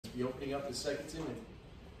be opening up to 2 Timothy.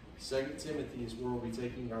 2 Timothy is where we'll be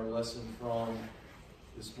taking our lesson from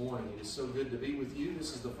this morning. It is so good to be with you.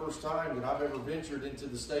 This is the first time that I've ever ventured into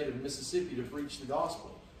the state of Mississippi to preach the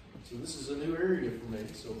gospel. So this is a new area for me.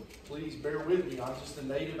 So please bear with me. I'm just a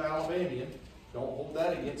native Alabamian. Don't hold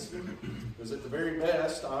that against me. Because at the very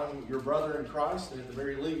best, I'm your brother in Christ. And at the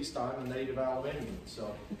very least, I'm a native Alabamian.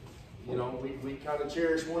 So, you know, we kind of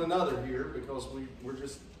cherish one another here because we're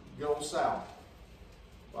just go south.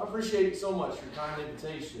 Well, I appreciate it so much, your kind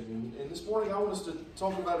invitation. And this morning I want us to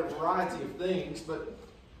talk about a variety of things. But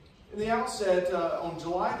in the outset, on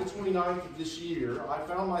July the 29th of this year, I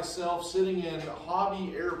found myself sitting in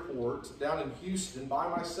Hobby Airport down in Houston by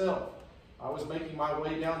myself. I was making my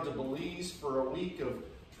way down to Belize for a week of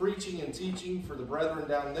preaching and teaching for the brethren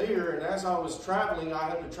down there. And as I was traveling, I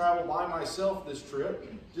had to travel by myself this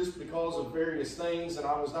trip just because of various things. And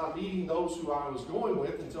I was not meeting those who I was going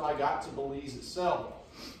with until I got to Belize itself.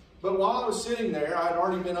 But while I was sitting there, I had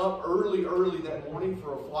already been up early that morning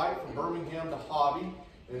for a flight from Birmingham to Hobby.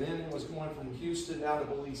 And then it was going from Houston down to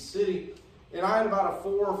Belize City. And I had about a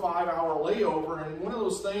 4 or 5 hour layover. And one of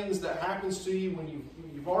those things that happens to you when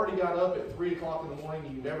you've already got up at 3 o'clock in the morning,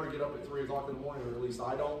 you never get up at 3 o'clock in the morning, or at least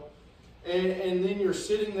I don't. And then you're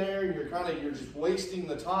sitting there and you're just wasting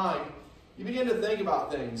the time. You begin to think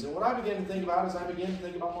about things. And what I began to think about is I began to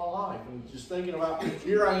think about my life. And just thinking about,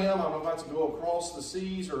 here I am, I'm about to go across the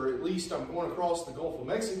seas, or at least I'm going across the Gulf of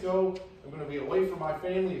Mexico. I'm going to be away from my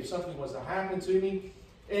family if something was to happen to me.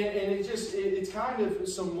 And it's kind of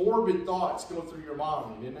some morbid thoughts go through your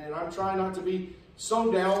mind. And I'm trying not to be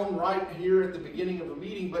so down right here at the beginning of a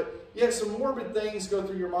meeting, but yet some morbid things go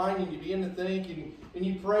through your mind, and you begin to think, and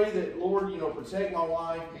you pray that, Lord, you know, protect my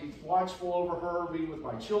wife, be watchful over her, be with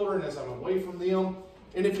my children as I'm away from them,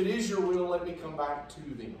 and if it is your will, let me come back to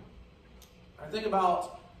them. I think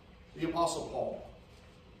about the Apostle Paul.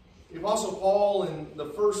 The Apostle Paul in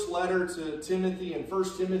the first letter to Timothy and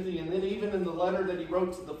 1 Timothy, and then even in the letter that he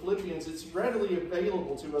wrote to the Philippians, it's readily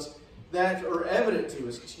available to us, evident to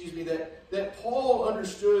us, that Paul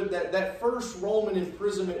understood that first Roman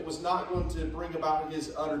imprisonment was not going to bring about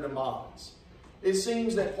his utter demise. It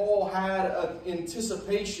seems that Paul had an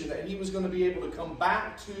anticipation that he was going to be able to come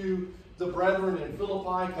back to the brethren in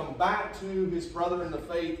Philippi, come back to his brother in the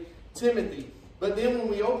faith, Timothy. But then when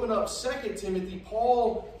we open up 2 Timothy,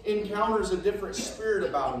 Paul encounters a different spirit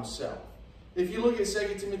about himself. If you look at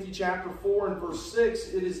 2 Timothy chapter 4 and verse 6,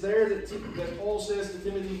 it is there that Paul says to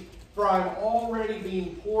Timothy, "For I am already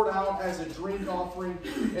being poured out as a drink offering,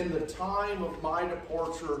 and the time of my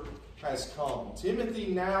departure has come."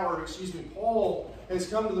 Paul has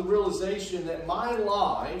come to the realization that my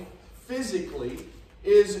life, physically,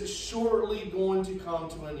 is shortly going to come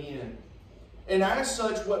to an end. And as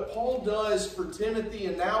such, what Paul does for Timothy,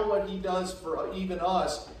 and now what he does for even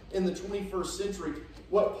us in the 21st century,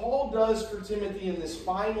 what Paul does for Timothy in this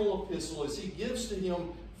final epistle is he gives to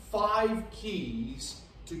him 5 keys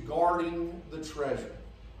to guarding the treasure.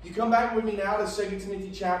 You come back with me now to 2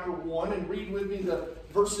 Timothy chapter 1 and read with me the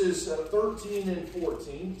verses 13 and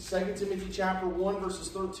 14. 2 Timothy chapter 1 verses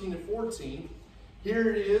 13 and 14.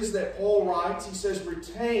 Here it is that Paul writes, he says,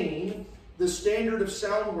 "Retain the standard of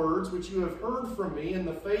sound words which you have heard from me, and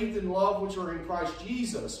the faith and love which are in Christ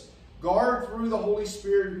Jesus. Guard through the Holy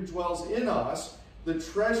Spirit who dwells in us the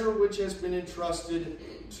treasure which has been entrusted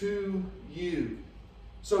to you."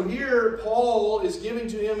 So here Paul is giving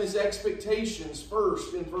to him his expectations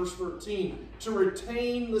first in verse 13. To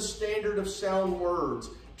retain the standard of sound words.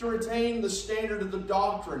 To retain the standard of the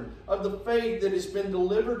doctrine, of the faith that has been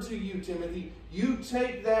delivered to you, Timothy. You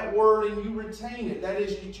take that word and you retain it. That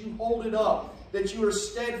is, that you hold it up. That you are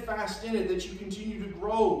steadfast in it. That you continue to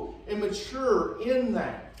grow and mature in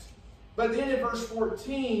that. But then in verse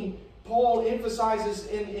 14, Paul emphasizes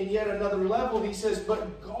in yet another level. He says,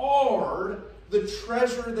 "But guard the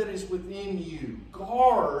treasure that is within you."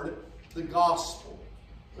 Guard the gospel.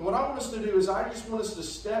 And what I want us to do is I just want us to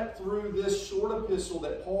step through this short epistle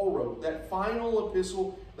that Paul wrote, that final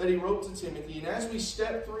epistle that he wrote to Timothy. And as we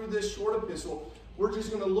step through this short epistle, we're just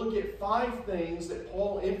going to look at 5 things that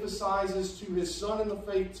Paul emphasizes to his son in the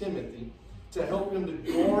faith, Timothy, to help him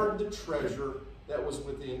to guard the treasure that was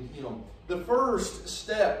within him. The first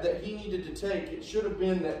step that he needed to take, it should have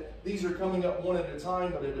been that these are coming up one at a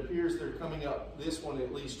time, but it appears they're coming up this one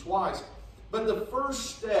at least twice. But the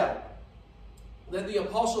first step that the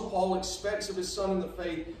Apostle Paul expects of his son in the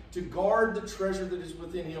faith to guard the treasure that is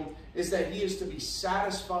within him is that he is to be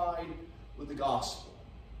satisfied with the gospel.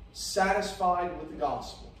 Satisfied with the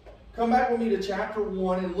gospel. Come back with me to chapter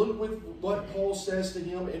 1 and look with what Paul says to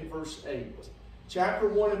him in verse 8. Chapter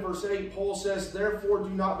 1 and verse 8, Paul says, "Therefore do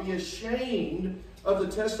not be ashamed of the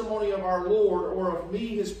testimony of our Lord or of me,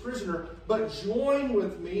 his prisoner, but join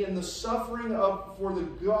with me in the suffering for the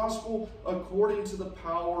gospel according to the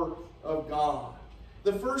power of God.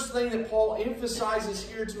 The first thing that Paul emphasizes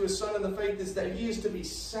here to his son in the faith is that he is to be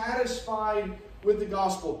satisfied with the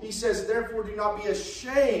gospel. He says, therefore, do not be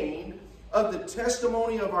ashamed of the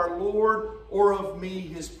testimony of our Lord or of me,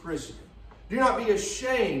 his prisoner. Do not be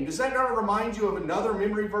ashamed. Does that not remind you of another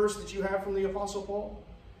memory verse that you have from the Apostle Paul?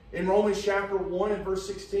 In Romans chapter 1 and verse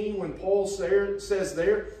 16, when Paul says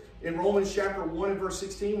there, in Romans chapter 1 and verse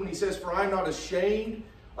 16, when he says, for I am not ashamed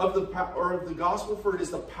of the gospel, for it is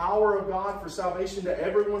the power of God for salvation to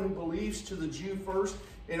everyone who believes, to the Jew first,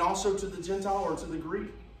 and also to the Gentile or to the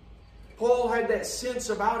Greek. Paul had that sense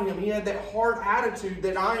about him. He had that hard attitude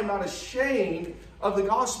that I am not ashamed of the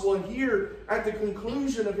gospel. And here, at the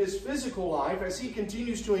conclusion of his physical life, as he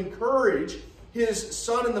continues to encourage his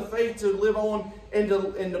son in the faith to live on and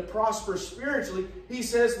to prosper spiritually, he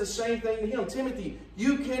says the same thing to him. Timothy,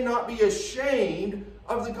 you cannot be ashamed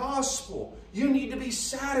of the gospel. You need to be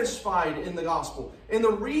satisfied in the gospel. And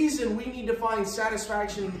the reason we need to find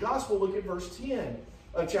satisfaction in the gospel, look at verse 10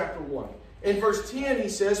 of chapter 1. In verse 10 he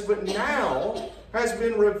says, but now has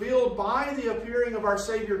been revealed by the appearing of our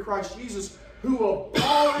Savior Christ Jesus, who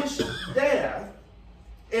abolished death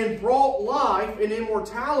and brought life and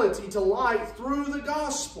immortality to light through the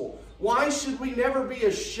gospel. Why should we never be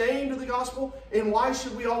ashamed of the gospel? And why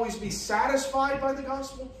should we always be satisfied by the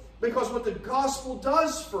gospel? Because what the gospel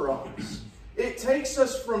does for us, it takes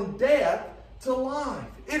us from death to life.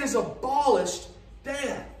 It has abolished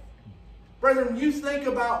death. Brethren, you think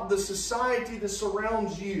about the society that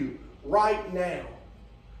surrounds you right now.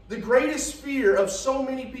 The greatest fear of so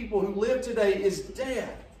many people who live today is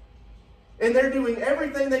death. And they're doing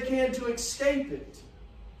everything they can to escape it.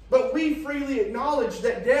 But we freely acknowledge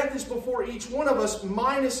that death is before each one of us,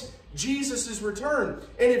 minus Jesus' return.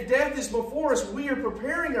 And if death is before us, we are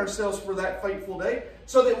preparing ourselves for that fateful day,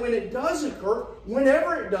 so that when it does occur,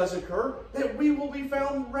 whenever it does occur, that we will be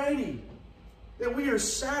found ready. That we are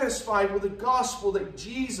satisfied with the gospel that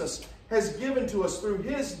Jesus has given to us through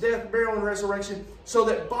his death, burial, and resurrection, so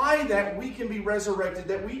that by that we can be resurrected,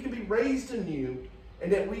 that we can be raised anew,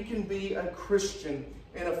 and that we can be a Christian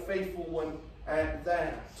and a faithful one at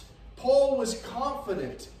that. Paul was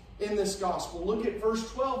confident in this gospel. Look at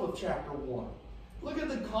verse 12 of chapter 1. Look at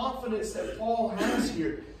the confidence that Paul has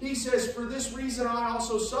here. He says, for this reason I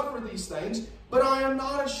also suffer these things, but I am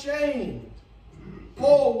not ashamed.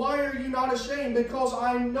 Paul, why are you not ashamed? Because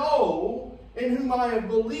I know in whom I have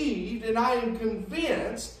believed, and I am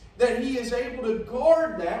convinced that he is able to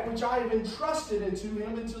guard that which I have entrusted into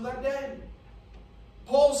him until that day.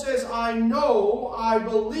 Paul says, I know, I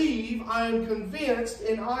believe, I am convinced,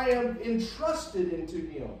 and I am entrusted into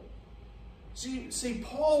him. See,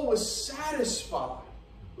 Paul was satisfied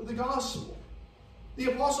with the gospel.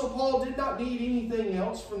 The Apostle Paul did not need anything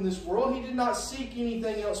else from this world. He did not seek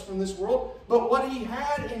anything else from this world. But what he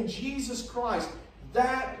had in Jesus Christ,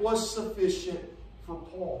 that was sufficient for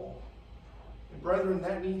Paul. And brethren,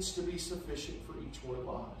 that needs to be sufficient for each one of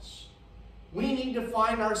us. We need to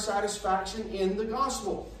find our satisfaction in the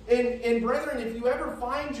gospel. And brethren, if you ever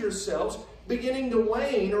find yourselves beginning to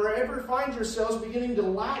wane, or ever find yourselves beginning to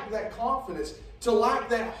lack that confidence, to lack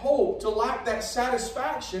that hope, to lack that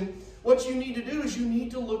satisfaction, what you need to do is you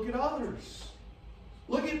need to look at others.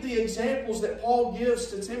 Look at the examples that Paul gives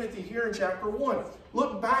to Timothy here in chapter 1.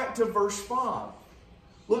 Look back to verse 5.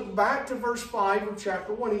 Look back to verse 5 of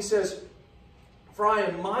chapter 1. He says, for I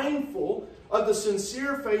am mindful of the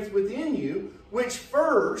sincere faith within you, which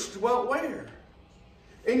first dwelt where?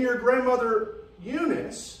 In your grandmother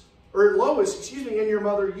Eunice, or Lois, excuse me, in your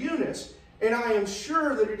mother Eunice, and I am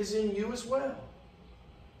sure that it is in you as well.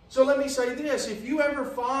 So let me say this, if you ever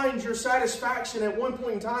find your satisfaction at one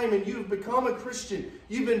point in time and you've become a Christian,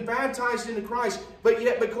 you've been baptized into Christ, but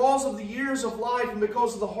yet because of the years of life and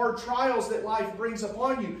because of the hard trials that life brings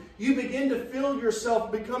upon you, you begin to feel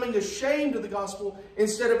yourself becoming ashamed of the gospel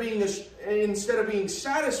instead of being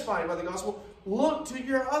satisfied by the gospel, look to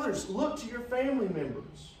your others, look to your family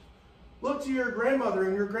members, look to your grandmother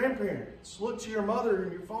and your grandparents, look to your mother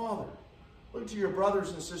and your father, look to your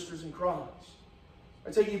brothers and sisters in Christ. I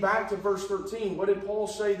take you back to verse 13. What did Paul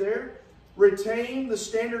say there? Retain the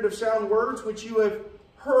standard of sound words which you have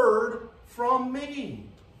heard from me.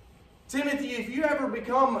 Timothy, if you ever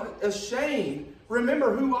become ashamed,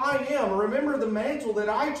 remember who I am. Remember the mantle that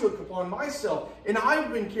I took upon myself and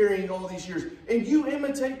I've been carrying all these years. And you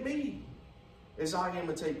imitate me as I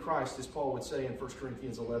imitate Christ, as Paul would say in 1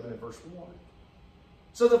 Corinthians 11 and verse 1.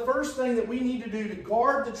 So the first thing that we need to do to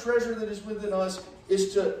guard the treasure that is within us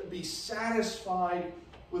is to be satisfied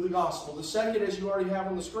with the gospel. The second, as you already have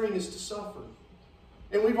on the screen, is to suffer.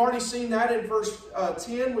 And we've already seen that in verse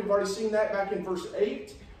 10. We've already seen that back in verse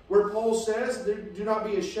 8, where Paul says, do not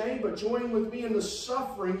be ashamed, but join with me in the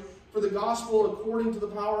suffering for the gospel according to the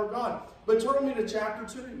power of God. But turn me to chapter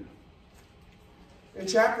 2. In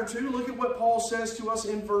chapter 2, look at what Paul says to us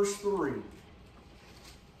in verse 3.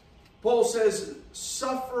 Paul says,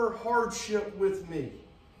 suffer hardship with me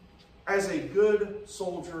as a good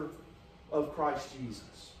soldier of Christ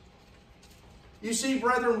Jesus. You see,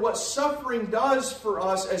 brethren, what suffering does for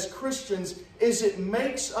us as Christians is it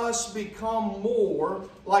makes us become more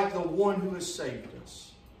like the one who has saved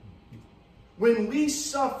us. When we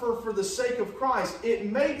suffer for the sake of Christ,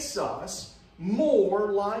 it makes us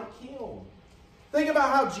more like Him. Think about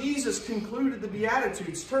how Jesus concluded the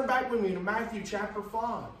Beatitudes. Turn back with me to Matthew chapter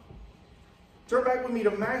 5. Turn back with me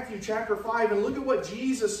to Matthew chapter 5 and look at what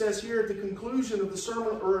Jesus says here at the conclusion of the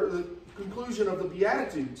sermon, or the conclusion of the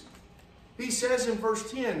Beatitudes. He says in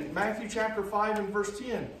verse 10, Matthew chapter 5 and verse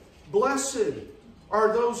 10, blessed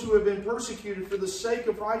are those who have been persecuted for the sake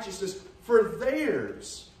of righteousness, for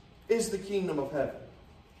theirs is the kingdom of heaven.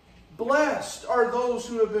 Blessed are those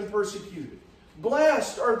who have been persecuted.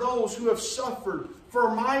 Blessed are those who have suffered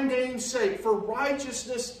for my name's sake, for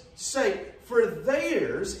righteousness' sake, for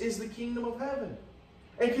theirs is the kingdom of heaven.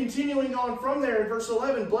 And continuing on from there in verse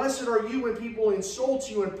 11, blessed are you when people insult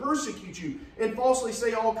you and persecute you and falsely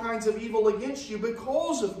say all kinds of evil against you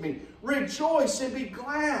because of me. Rejoice and be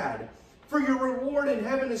glad, for your reward in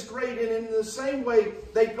heaven is great, and in the same way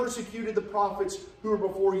they persecuted the prophets who were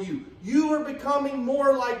before you. You are becoming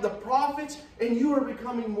more like the prophets, and you are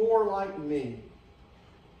becoming more like me.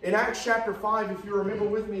 In Acts chapter 5, if you remember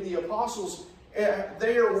with me, the apostles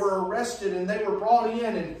there were arrested and they were brought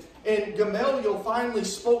in, and Gamaliel finally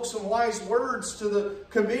spoke some wise words to the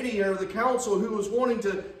committee or the council who was wanting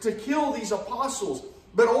to kill these apostles.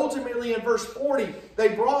 But ultimately in verse 40,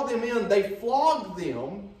 they brought them in, they flogged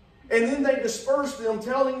them, and then they dispersed them,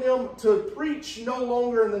 telling them to preach no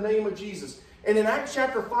longer in the name of Jesus. And in Acts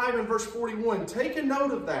chapter 5 and verse 41, take a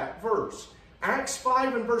note of that verse. Acts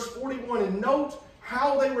 5 and verse 41, and note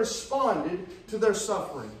how they responded to their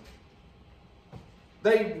suffering.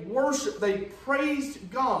 They worshiped, they praised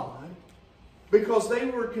God because they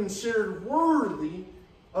were considered worthy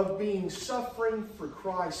of being suffering for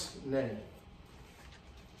Christ's name.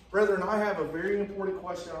 Brethren, I have a very important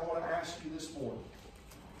question I want to ask you this morning.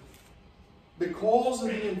 Because of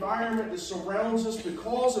the environment that surrounds us,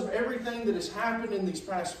 because of everything that has happened in these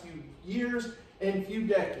past few years and few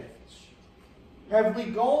decades, have we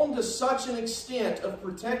gone to such an extent of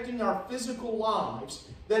protecting our physical lives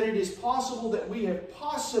that it is possible that we have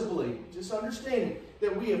possibly, just understanding,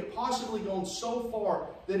 that we have possibly gone so far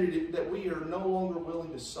that we are no longer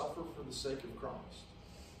willing to suffer for the sake of Christ?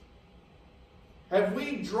 Have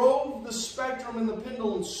we drove the spectrum and the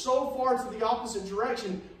pendulum so far to the opposite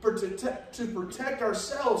direction to protect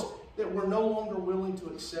ourselves that we're no longer willing to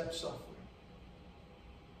accept suffering?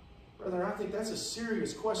 Brethren, I think that's a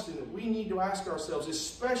serious question that we need to ask ourselves,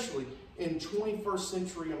 especially in 21st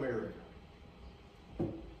century America.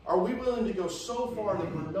 Are we willing to go so far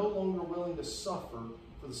that we're no longer willing to suffer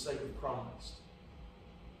for the sake of Christ?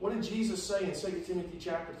 What did Jesus say in 2 Timothy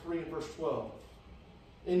chapter 3 and verse 12?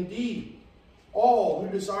 Indeed, all who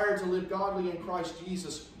desire to live godly in Christ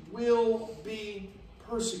Jesus will be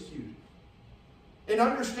persecuted. And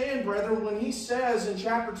understand, brethren, when he says in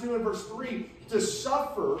chapter 2 and verse 3 to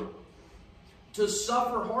suffer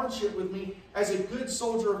hardship with me as a good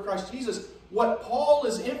soldier of Christ Jesus, what Paul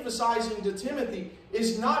is emphasizing to Timothy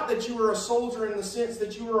is not that you are a soldier in the sense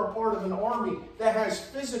that you are a part of an army that has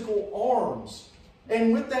physical arms,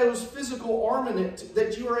 and with those physical armament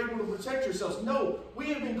that you are able to protect yourselves. No, we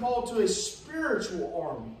have been called to a spiritual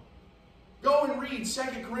army. Go and read 2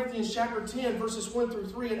 Corinthians chapter 10, verses 1 through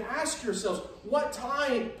 3, and ask yourselves, what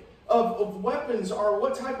type of weapons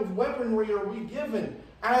what type of weaponry are we given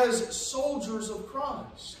as soldiers of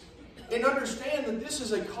Christ? And understand that this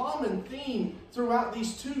is a common theme throughout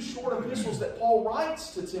these two short epistles that Paul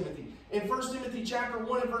writes to Timothy. In 1 Timothy chapter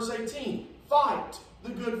 1 and verse 18, fight the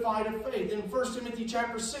good fight of faith. In 1 Timothy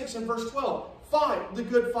chapter 6 and verse 12, fight the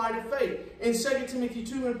good fight of faith. In 2 Timothy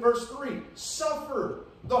 2 and verse 3, suffer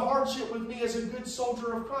the hardship with me as a good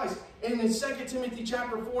soldier of Christ. And in 2 Timothy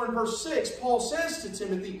chapter 4 and verse 6, Paul says to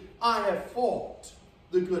Timothy, I have fought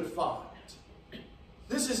the good fight.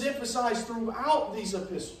 This is emphasized throughout these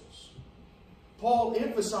epistles. Paul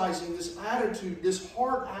emphasizing this attitude, this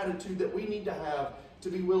heart attitude that we need to have to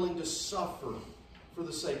be willing to suffer for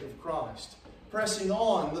the sake of Christ. Pressing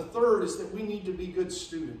on, the third is that we need to be good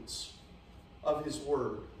students of His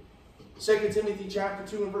Word. 2 Timothy chapter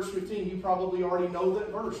 2 and verse 15, you probably already know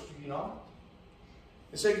that verse, do you not?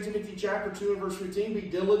 In 2 Timothy chapter 2 and verse 15, be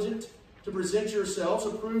diligent to present yourselves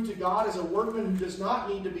approved to God as a workman who does not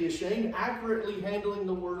need to be ashamed, accurately handling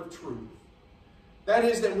the word of truth. That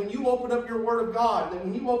is, that when you open up your Word of God, that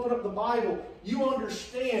when you open up the Bible, you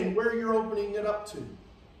understand where you're opening it up to.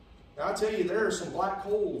 Now, I tell you, there are some black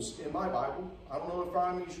holes in my Bible. I don't know if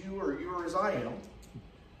I'm as you or you're as I am.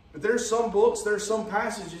 But there's some books, there's some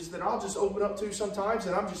passages that I'll just open up to sometimes,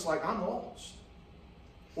 and I'm just like, I'm lost.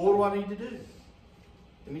 Well, what do I need to do?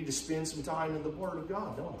 I need to spend some time in the Word of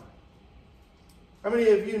God, don't I? How many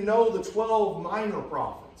of you know the 12 minor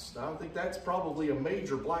prophets? Now, I think that's probably a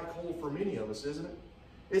major black hole for many of us, isn't it?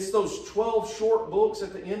 It's those 12 short books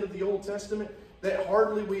at the end of the Old Testament that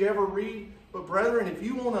hardly we ever read. But brethren, if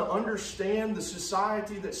you want to understand the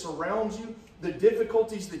society that surrounds you, the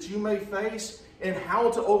difficulties that you may face, and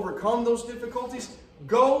how to overcome those difficulties,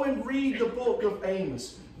 go and read the book of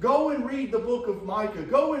Amos. Go and read the book of Micah.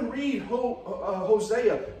 Go and read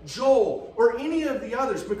Hosea, Joel, or any of the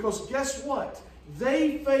others. Because guess what?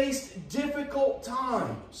 They faced difficult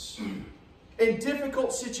times and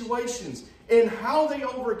difficult situations. And how they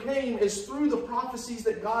overcame is through the prophecies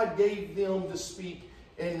that God gave them to speak.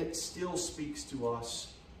 And it still speaks to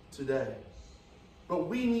us today. But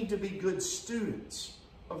we need to be good students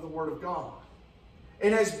of the Word of God.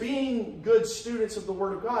 And as being good students of the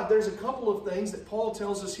Word of God, there's a couple of things that Paul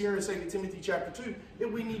tells us here in 2 Timothy chapter 2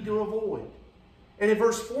 that we need to avoid. And in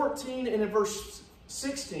verse 14 and in verse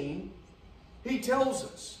 16, he tells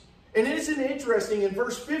us. And isn't it interesting, in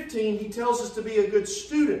verse 15, he tells us to be a good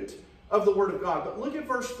student of the Word of God. But look at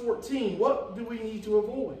verse 14. What do we need to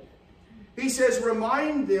avoid? He says,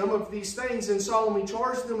 remind them of these things and solemnly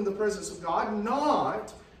charge them in the presence of God,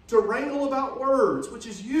 not to wrangle about words, which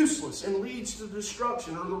is useless and leads to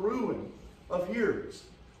destruction or the ruin of hearers.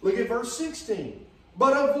 Look at verse 16.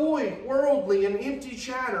 But avoid worldly and empty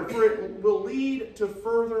chatter, for it will lead to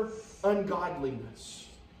further ungodliness.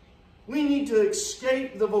 We need to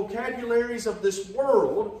escape the vocabularies of this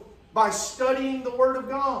world by studying the Word of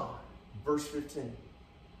God. Verse 15.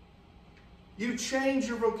 You change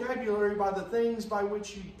your vocabulary by the things by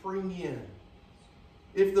which you bring in.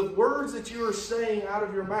 If the words that you are saying out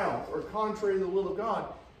of your mouth are contrary to the will of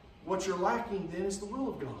God, what you're lacking then is the will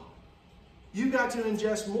of God. You've got to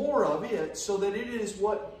ingest more of it so that it is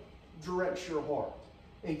what directs your heart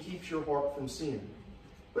and keeps your heart from sin.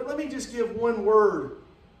 But let me just give one word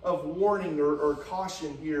of warning or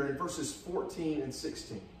caution here in verses 14 and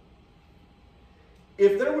 16.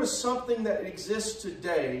 If there was something that exists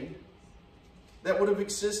today that would have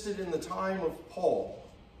existed in the time of Paul,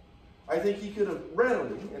 I think he could have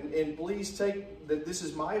readily, and please take that this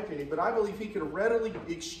is my opinion, but I believe he could have readily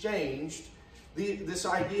exchanged this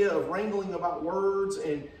idea of wrangling about words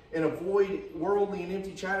and avoid worldly and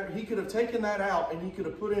empty chatter. He could have taken that out and he could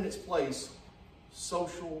have put in its place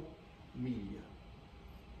social media.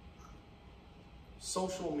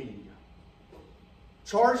 Social media.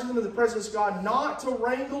 Charge them in the presence of God not to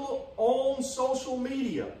wrangle on social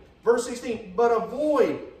media. Verse 16, but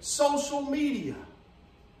avoid social media.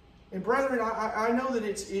 And brethren, I know that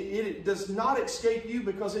it does not escape you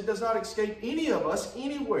because it does not escape any of us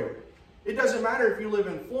anywhere. It doesn't matter if you live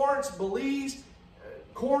in Florence, Belize,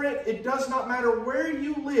 Corinth. It does not matter where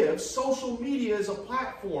you live. Social media is a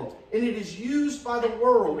platform, and it is used by the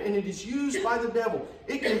world, and it is used by the devil.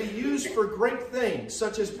 It can be used for great things,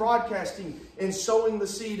 such as broadcasting and sowing the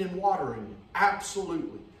seed and watering it.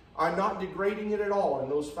 Absolutely. I'm not degrading it at all in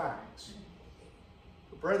those facts.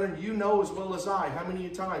 But brethren, you know as well as I, how many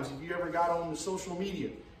times have you ever got on the social media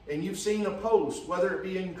and you've seen a post, whether it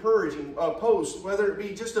be encouraging, a post, whether it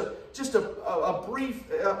be just a brief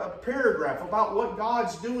paragraph about what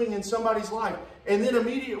God's doing in somebody's life, and then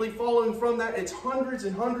immediately following from that, it's hundreds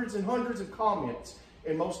and hundreds and hundreds of comments,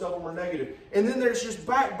 and most of them are negative. And then there's just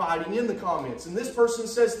backbiting in the comments, and this person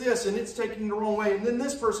says this, and it's taken the wrong way, and then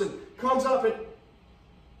this person comes up and...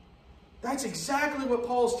 That's exactly what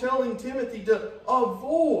Paul's telling Timothy to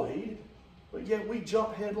avoid, but yet we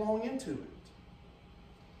jump headlong into it.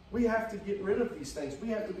 We have to get rid of these things. We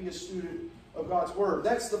have to be a student of God's Word.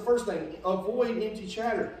 That's the first thing. Avoid empty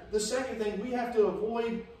chatter. The second thing, we have to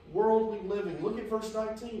avoid worldly living. Look at verse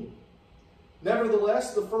 19.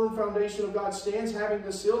 Nevertheless, the firm foundation of God stands, having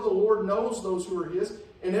the seal. The Lord knows those who are His,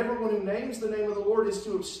 and everyone who names the name of the Lord is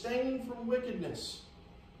to abstain from wickedness.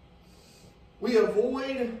 We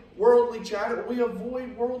avoid worldly chatter. We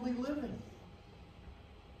avoid worldly living.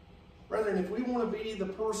 Brethren, if we want to be the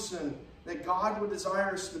person that God would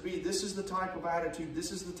desire us to be, this is the type of attitude,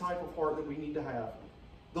 this is the type of heart that we need to have.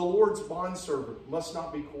 The Lord's bondservant must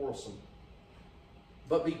not be quarrelsome.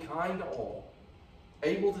 But be kind to all,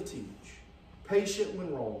 able to teach, patient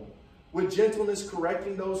when wrong, with gentleness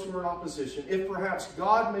correcting those who are in opposition, if perhaps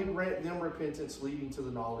God may grant them repentance leading to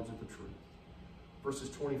the knowledge of the truth. Verses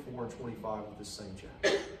 24 and 25 of this same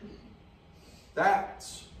chapter.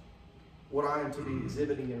 That's what I am to be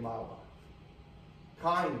exhibiting in my life.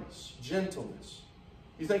 Kindness, gentleness.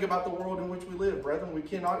 You think about the world in which we live, brethren, we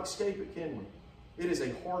cannot escape it, can we? It is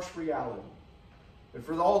a harsh reality. And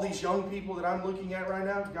for all these young people that I'm looking at right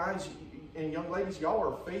now, guys and young ladies, y'all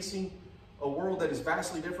are facing a world that is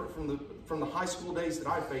vastly different from the high school days that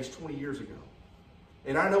I faced 20 years ago.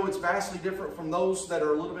 And I know it's vastly different from those that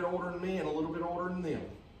are a little bit older than me and a little bit older than them.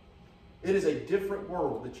 It is a different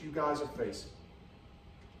world that you guys are facing.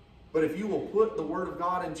 But if you will put the Word of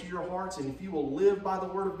God into your hearts, and if you will live by the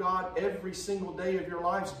Word of God every single day of your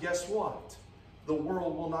lives, guess what? The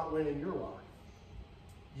world will not win in your life.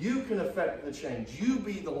 You can affect the change. You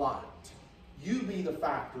be the light. You be the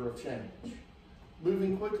factor of change.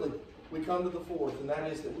 Moving quickly, we come to the fourth, and that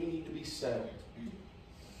is that we need to be settled.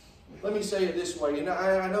 Let me say it this way, and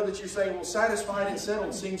I know that you're saying, well, satisfied and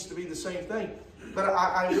settled seems to be the same thing. But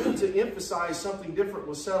I need to emphasize something different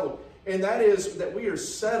with settled, and that is that we are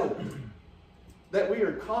settled, that we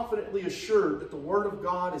are confidently assured that the Word of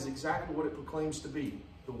God is exactly what it proclaims to be,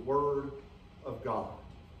 the Word of God.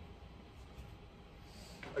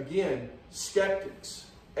 Again, skeptics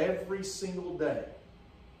every single day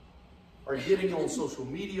are getting on social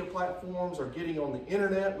media platforms, are getting on the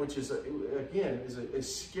internet, which is, a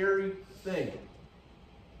scary thing.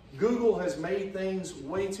 Google has made things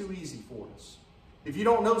way too easy for us. If you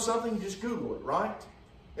don't know something, just Google it, right?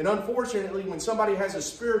 And unfortunately, when somebody has a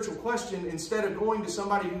spiritual question, instead of going to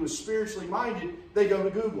somebody who is spiritually minded, they go to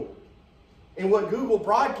Google. And what Google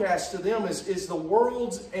broadcasts to them is the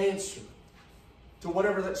world's answer to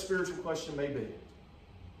whatever that spiritual question may be.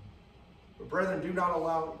 But brethren, do not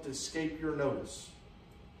allow it to escape your notice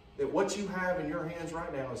that what you have in your hands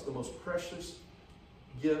right now is the most precious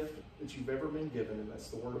gift that you've ever been given, and that's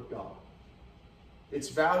the Word of God. Its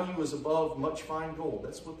value is above much fine gold.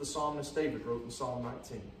 That's what the psalmist David wrote in Psalm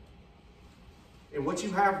 19. And what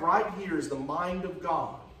you have right here is the mind of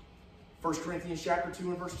God. 1 Corinthians chapter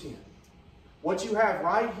 2 and verse 10. What you have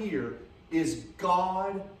right here is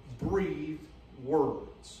God-breathed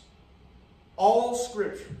words. All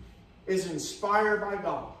Scripture is inspired by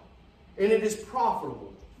God, and it is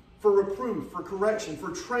profitable for reproof, for correction, for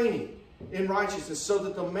training in righteousness, so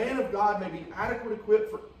that the man of God may be adequate equipped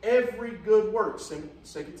for every good work. 2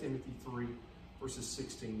 Timothy 3, verses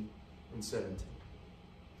 16 and 17.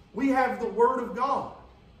 We have the Word of God.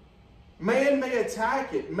 Man may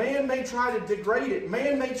attack it. Man may try to degrade it.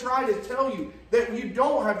 Man may try to tell you that you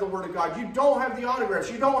don't have the Word of God. You don't have the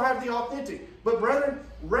autographs. You don't have the authentic. But brethren,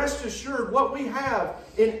 rest assured, what we have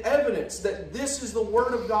in evidence that this is the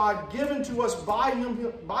Word of God given to us by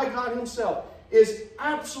God Himself is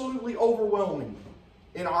absolutely overwhelming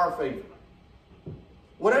in our favor.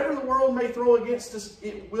 Whatever the world may throw against us,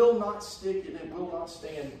 it will not stick and it will not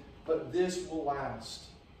stand. But this will last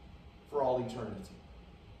for all eternity.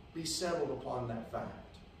 Be settled upon that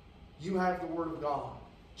fact. You have the Word of God.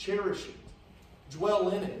 Cherish it. Dwell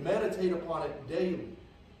in it. Meditate upon it daily.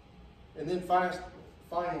 And then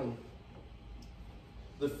finally,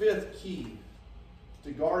 the fifth key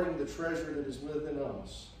to guarding the treasure that is within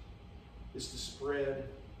us is to spread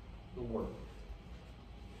the Word.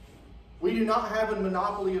 We do not have a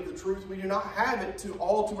monopoly of the truth. We do not have it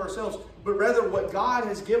all to ourselves. But rather what God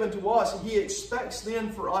has given to us, He expects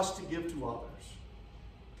then for us to give to others.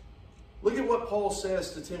 Look at what Paul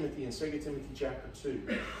says to Timothy in 2 Timothy chapter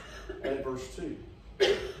 2 and verse 2.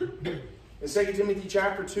 In 2 Timothy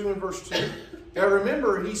chapter 2 and verse 2. Now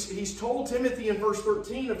remember, he's told Timothy in verse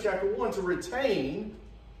 13 of chapter 1 to retain,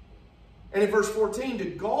 and in verse 14 to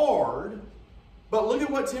guard. But look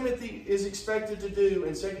at what Timothy is expected to do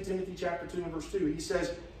in 2 Timothy chapter 2 and verse 2. He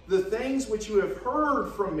says, the things which you have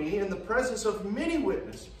heard from me in the presence of many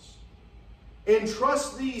witnesses,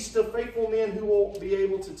 entrust these to faithful men who will be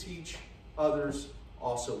able to teach others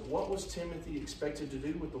also. What was Timothy expected to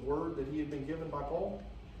do with the word that he had been given by Paul?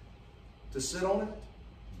 To sit on it?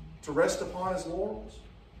 To rest upon his laurels?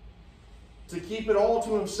 To keep it all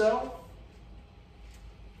to himself?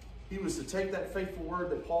 He was to take that faithful word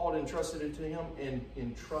that Paul had entrusted it to him and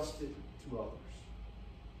entrust it to others.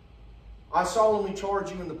 I solemnly charge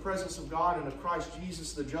you in the presence of God and of Christ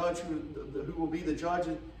Jesus, the judge, who will be the judge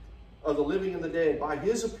of the living and the dead, by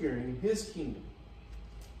His appearing in His kingdom.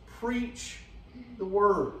 Preach the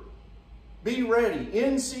word. Be ready,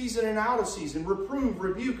 in season and out of season. Reprove,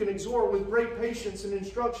 rebuke, and exhort with great patience and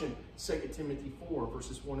instruction. 2 Timothy 4,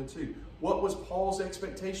 verses 1 and 2. What was Paul's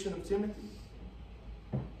expectation of Timothy?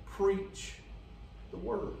 preach the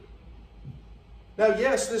Word. Now,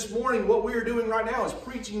 yes, this morning what we are doing right now is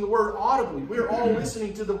preaching the Word audibly. We're all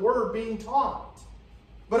listening to the Word being taught.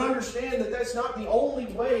 But understand that that's not the only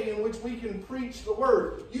way in which we can preach the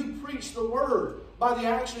Word. You preach the Word by the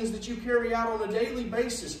actions that you carry out on a daily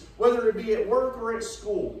basis, whether it be at work or at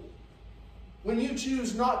school. When you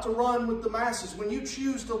choose not to run with the masses, when you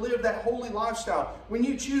choose to live that holy lifestyle, when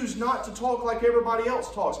you choose not to talk like everybody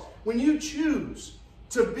else talks, when you choose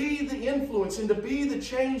to be the influence and to be the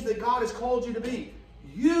change that God has called you to be,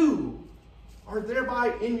 you are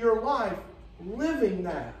thereby in your life living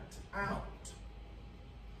that out.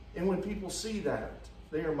 And when people see that,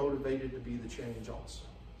 they are motivated to be the change also.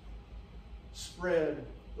 Spread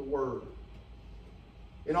the word.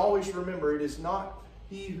 And always remember, it is not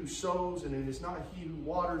he who sows and it is not he who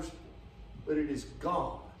waters, but it is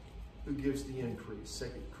God who gives the increase.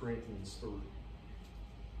 2 Corinthians 3.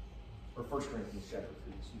 Or 1 Corinthians chapter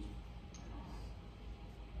 3, excuse me.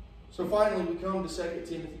 So finally we come to 2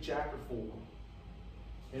 Timothy chapter 4.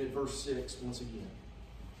 And at verse 6 once again.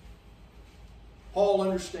 Paul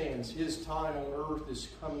understands his time on earth is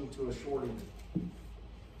coming to a short end.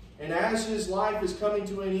 And as his life is coming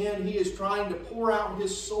to an end, he is trying to pour out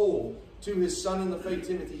his soul to his son in the faith,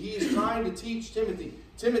 Timothy. He is trying to teach Timothy,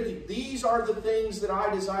 Timothy, these are the things that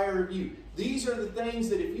I desire of you. These are the things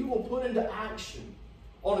that if you will put into action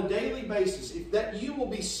on a daily basis, if that you will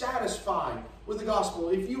be satisfied with the gospel,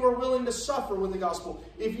 if you are willing to suffer with the gospel,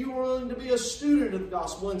 if you are willing to be a student of the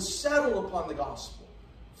gospel and settle upon the gospel,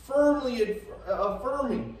 firmly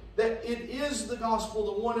affirming that it is the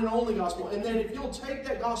gospel, the one and only gospel, and that if you'll take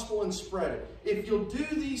that gospel and spread it, if you'll do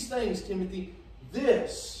these things, Timothy,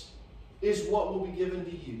 this is what will be given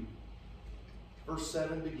to you. Verse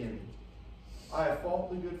 7 beginning. I have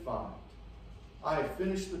fought the good fight. I have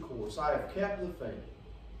finished the course. I have kept the faith.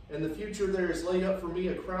 In the future there is laid up for me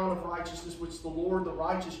a crown of righteousness, which the Lord, the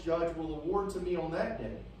righteous judge, will award to me on that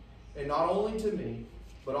day. And not only to me,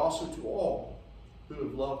 but also to all who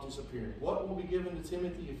have loved his appearing. What will be given to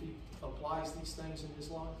Timothy if he applies these things in his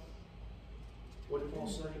life? What did Paul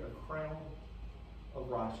say? A crown of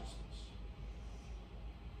righteousness.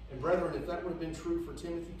 And brethren, if that would have been true for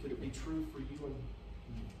Timothy, could it be true for you and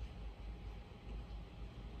me?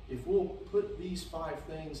 If we'll put these 5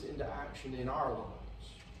 things into action in our lives,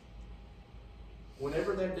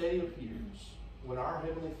 whenever that day appears, when our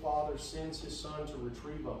Heavenly Father sends his Son to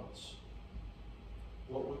retrieve us,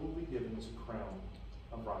 what we will be given is a crown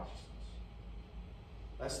of righteousness.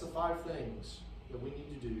 That's the 5 things that we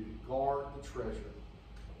need to do to guard the treasure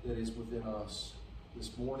that is within us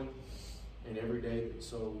this morning and every day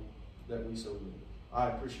that we so live. I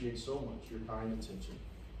appreciate so much your kind attention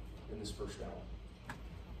in this first hour.